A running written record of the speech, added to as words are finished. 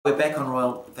We're back on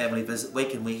Royal Family Visit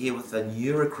Week and we're here with a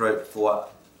new recruit for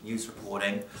news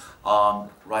reporting on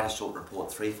Write a Short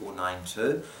Report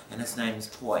 3492 and his name's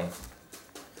Poi.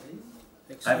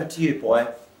 Over to you, Poi.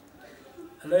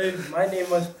 Hello, my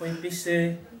name is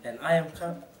BENJY and I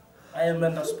am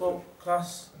in the sport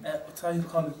class at Otahu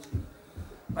College.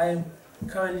 I am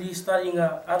currently studying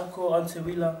an article on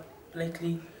Tawila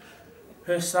Blakely.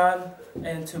 Her son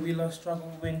and Tawila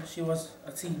struggled when she was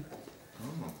a teen.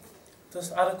 This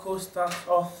article starts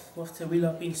off with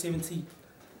Tawila being 17.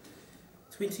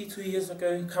 22 years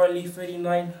ago, currently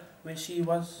 39, when she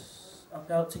was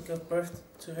about to give birth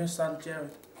to her son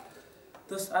Jared.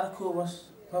 This article was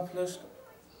published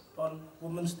on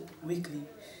Women's Weekly.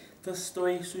 This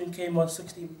story soon came on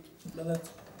 60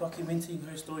 Minutes documenting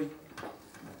her story.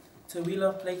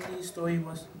 Tawila Blakely's story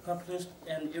was published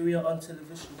and aired on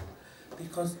television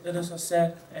because it is a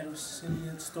sad and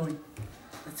resilient story.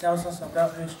 It tells us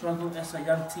about her struggle as a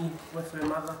young teen with her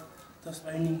mother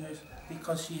disowning her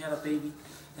because she had a baby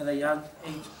at a young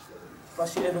age. But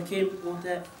she overcame all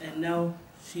that and now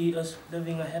she is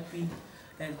living a happy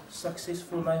and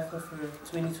successful life with her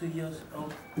 22 years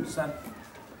old son.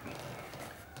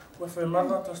 With her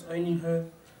mother disowning her,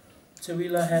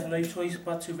 Tawila had no choice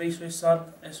but to raise her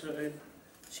son as her own.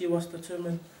 She was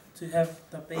determined to have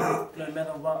the baby no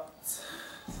matter what.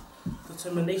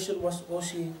 Determination was all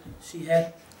she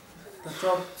had. The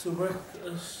job to work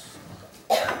is...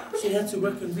 She had to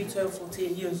work in retail for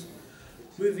 10 years,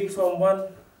 moving from one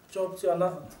job to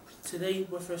another. Today,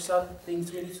 with her son being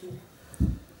 22,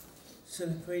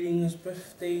 celebrating his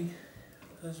birthday,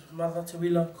 his mother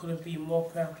Tawila couldn't be more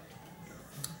proud.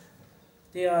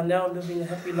 They are now living a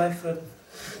happy life where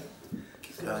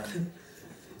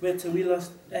Tawila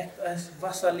acts as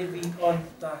Vasa Levy on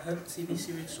the hit TV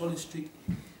series Solid Street.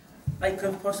 I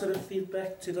give positive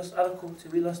feedback to this article.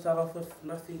 Tawila started off with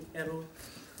nothing at all.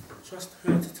 Trust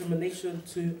her determination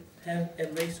to have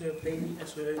and raise her baby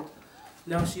as her own.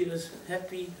 Now she is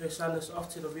happy, her son is off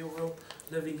to the real world,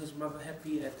 living his mother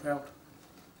happy and proud.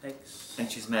 Thanks.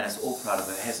 And she's made us all proud of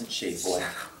her, hasn't she, Poi?